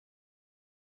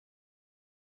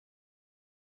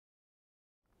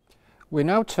We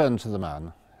now turn to the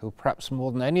man who, perhaps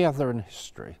more than any other in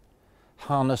history,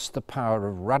 harnessed the power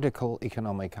of radical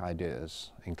economic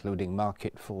ideas, including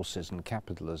market forces and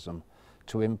capitalism,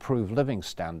 to improve living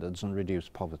standards and reduce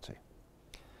poverty.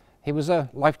 He was a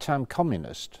lifetime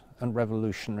communist and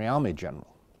Revolutionary Army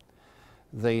general.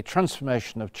 The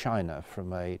transformation of China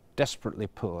from a desperately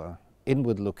poor,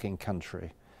 inward-looking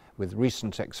country with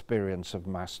recent experience of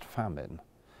mass famine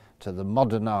to the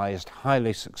modernized,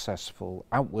 highly successful,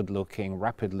 outward-looking,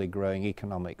 rapidly growing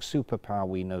economic superpower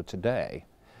we know today,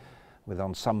 with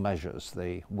on some measures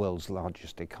the world's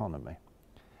largest economy,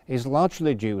 is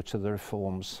largely due to the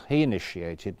reforms he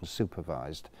initiated and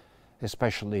supervised,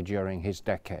 especially during his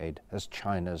decade as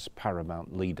China's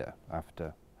paramount leader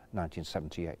after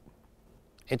 1978.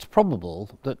 It's probable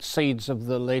that seeds of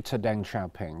the later Deng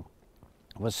Xiaoping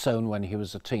were sown when he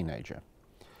was a teenager.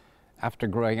 After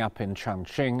growing up in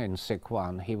Changqing in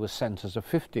Sichuan, he was sent as a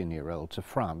 15-year-old to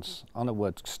France on a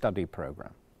work-study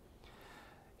program.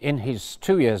 In his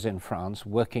 2 years in France,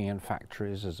 working in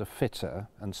factories as a fitter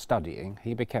and studying,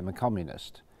 he became a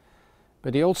communist.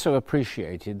 But he also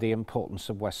appreciated the importance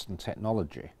of Western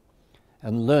technology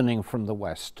and learning from the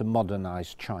West to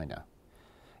modernize China.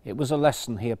 It was a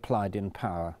lesson he applied in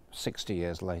power 60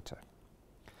 years later.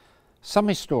 Some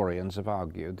historians have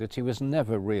argued that he was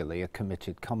never really a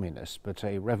committed communist, but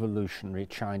a revolutionary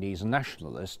Chinese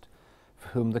nationalist for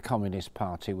whom the Communist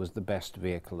Party was the best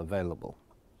vehicle available.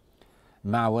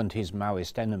 Mao and his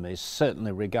Maoist enemies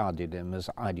certainly regarded him as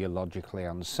ideologically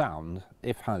unsound,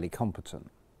 if highly competent.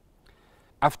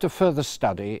 After further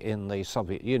study in the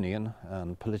Soviet Union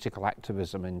and political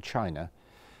activism in China,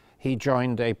 he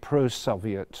joined a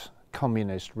pro-Soviet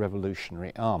communist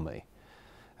revolutionary army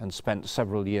and spent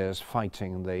several years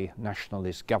fighting the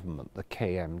nationalist government, the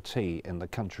KMT, in the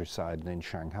countryside and in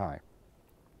Shanghai.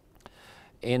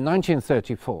 In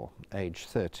 1934, age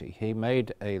 30, he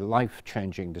made a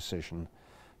life-changing decision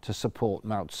to support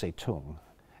Mao Zedong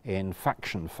in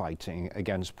faction fighting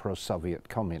against pro-Soviet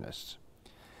communists.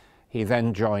 He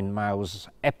then joined Mao's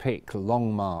epic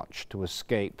long march to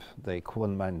escape the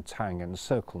Kuomintang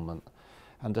encirclement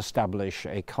and establish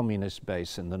a communist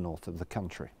base in the north of the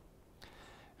country.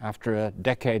 After a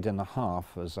decade and a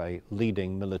half as a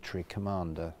leading military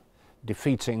commander,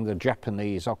 defeating the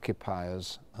Japanese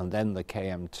occupiers and then the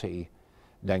KMT,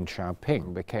 Deng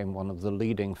Xiaoping became one of the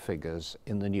leading figures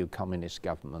in the new communist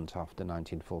government after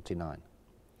 1949.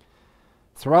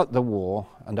 Throughout the war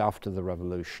and after the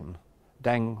revolution,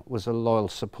 Deng was a loyal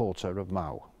supporter of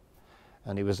Mao,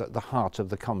 and he was at the heart of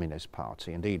the Communist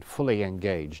Party, indeed fully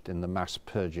engaged in the mass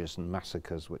purges and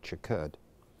massacres which occurred.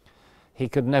 He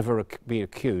could never be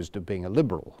accused of being a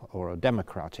liberal or a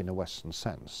democrat in a Western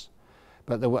sense,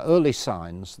 but there were early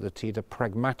signs that he had a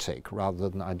pragmatic rather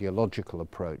than ideological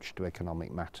approach to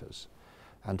economic matters,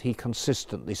 and he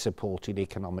consistently supported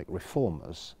economic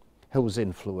reformers whose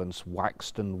influence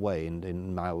waxed and waned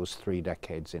in Mao's 3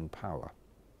 decades in power.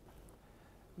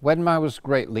 When Mao's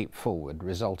great leap forward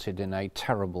resulted in a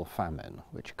terrible famine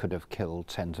which could have killed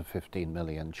 10 to 15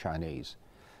 million Chinese,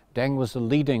 Deng was a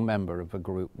leading member of a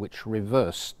group which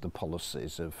reversed the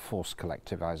policies of forced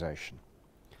collectivization.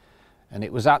 And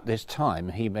it was at this time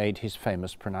he made his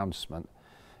famous pronouncement,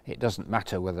 "It doesn't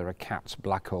matter whether a cat's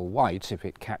black or white, if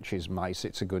it catches mice,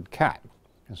 it's a good cat."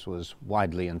 This was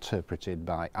widely interpreted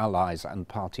by allies and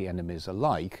party enemies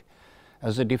alike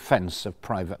as a defense of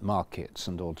private markets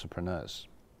and entrepreneurs.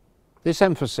 This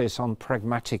emphasis on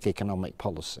pragmatic economic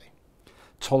policy,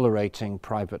 tolerating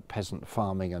private peasant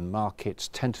farming and markets,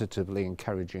 tentatively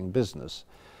encouraging business,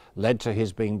 led to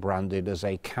his being branded as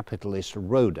a capitalist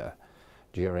roader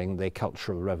during the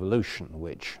Cultural Revolution,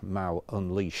 which Mao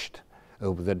unleashed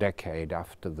over the decade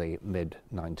after the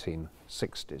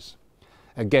mid-1960s,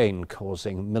 again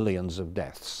causing millions of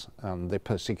deaths and the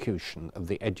persecution of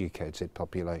the educated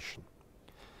population.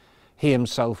 He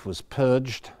himself was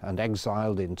purged and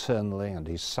exiled internally, and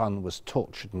his son was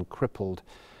tortured and crippled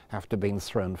after being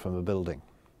thrown from a building.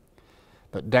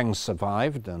 But Deng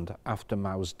survived, and after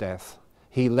Mao's death,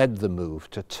 he led the move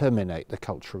to terminate the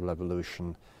Cultural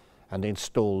Revolution and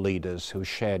install leaders who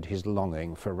shared his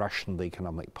longing for rational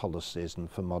economic policies and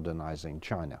for modernizing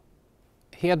China.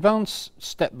 He advanced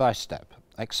step by step,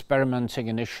 experimenting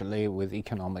initially with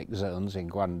economic zones in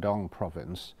Guangdong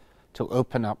province to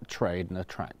open up trade and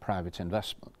attract private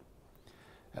investment.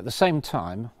 At the same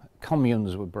time,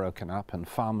 communes were broken up and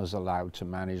farmers allowed to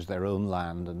manage their own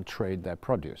land and trade their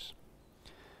produce.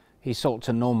 He sought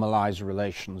to normalize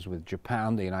relations with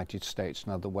Japan, the United States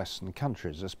and other Western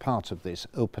countries as part of this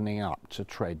opening up to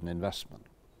trade and investment.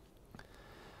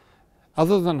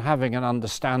 Other than having an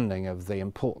understanding of the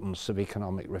importance of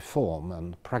economic reform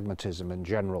and pragmatism in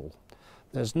general,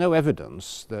 There's no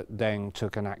evidence that Deng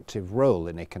took an active role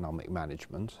in economic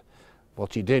management.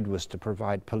 What he did was to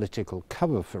provide political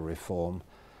cover for reform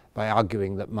by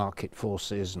arguing that market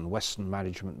forces and Western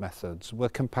management methods were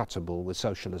compatible with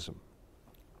socialism.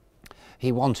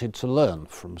 He wanted to learn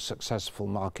from successful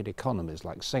market economies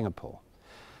like Singapore,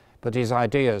 but his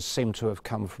ideas seem to have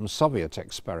come from Soviet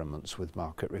experiments with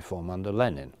market reform under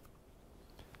Lenin.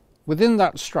 Within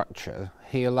that structure,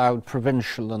 he allowed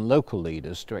provincial and local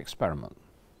leaders to experiment.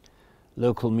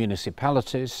 Local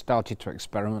municipalities started to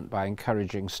experiment by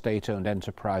encouraging state-owned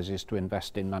enterprises to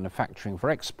invest in manufacturing for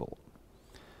export,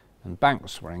 and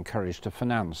banks were encouraged to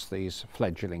finance these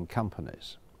fledgling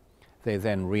companies. They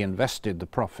then reinvested the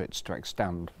profits to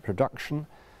extend production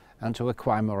and to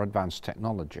acquire more advanced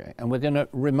technology, and within a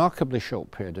remarkably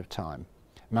short period of time,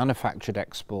 manufactured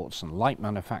exports and light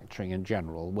manufacturing in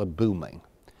general were booming,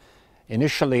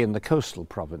 initially in the coastal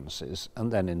provinces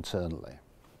and then internally.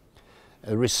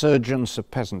 A resurgence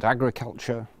of peasant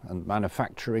agriculture and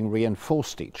manufacturing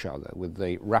reinforced each other with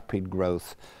the rapid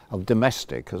growth of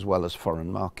domestic as well as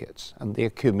foreign markets and the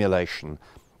accumulation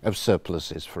of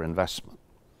surpluses for investment.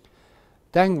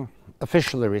 Deng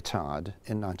officially retired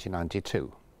in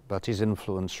 1992, but his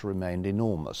influence remained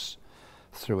enormous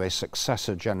through a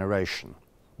successor generation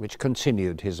which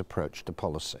continued his approach to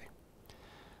policy.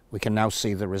 We can now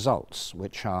see the results,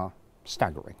 which are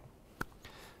staggering.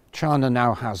 China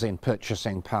now has, in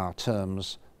purchasing power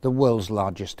terms, the world's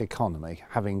largest economy,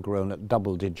 having grown at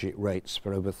double-digit rates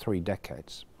for over 3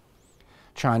 decades.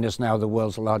 China is now the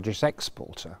world's largest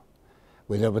exporter,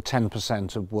 with over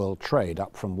 10% of world trade,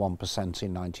 up from 1%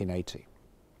 in 1980.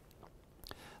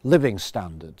 Living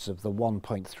standards of the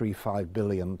 1.35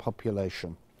 billion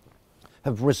population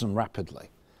have risen rapidly,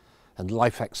 and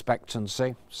life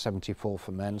expectancy, 74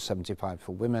 for men, 75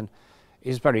 for women,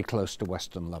 is very close to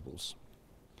Western levels.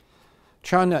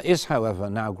 China is,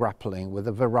 however, now grappling with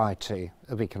a variety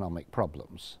of economic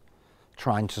problems,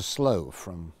 trying to slow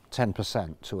from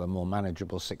 10% to a more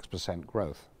manageable 6%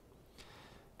 growth,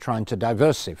 trying to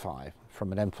diversify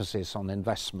from an emphasis on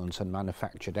investment and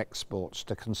manufactured exports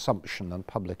to consumption and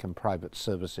public and private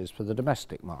services for the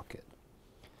domestic market,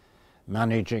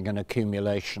 managing an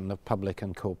accumulation of public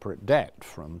and corporate debt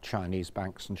from Chinese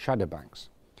banks and shadow banks,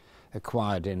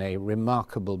 acquired in a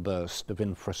remarkable burst of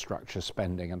infrastructure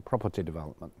spending and property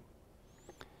development,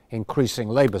 increasing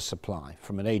labour supply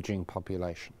from an ageing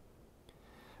population.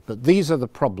 But these are the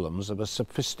problems of a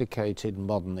sophisticated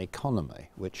modern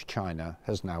economy which China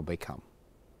has now become.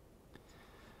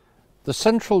 The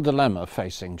central dilemma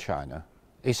facing China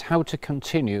is how to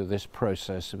continue this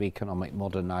process of economic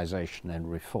modernization and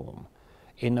reform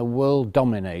in a world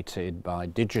dominated by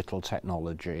digital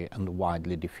technology and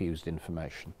widely diffused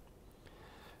information,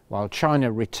 while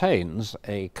China retains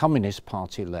a Communist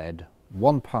Party-led,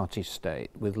 one-party state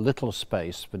with little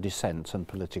space for dissent and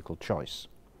political choice.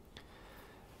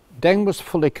 Deng was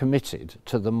fully committed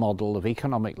to the model of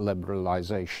economic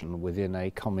liberalization within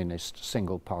a communist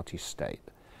single-party state,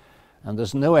 and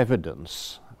there's no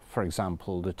evidence, for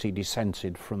example, that he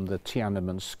dissented from the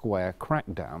Tiananmen Square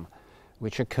crackdown,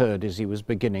 which occurred as he was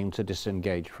beginning to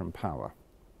disengage from power.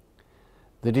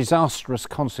 The disastrous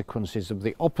consequences of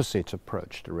the opposite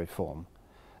approach to reform,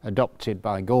 adopted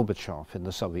by Gorbachev in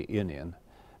the Soviet Union,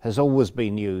 has always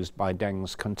been used by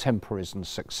Deng's contemporaries and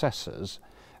successors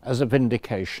as a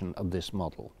vindication of this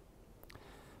model.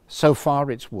 So far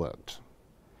it's worked.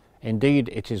 Indeed,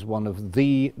 it is one of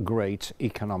the great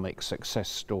economic success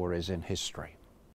stories in history.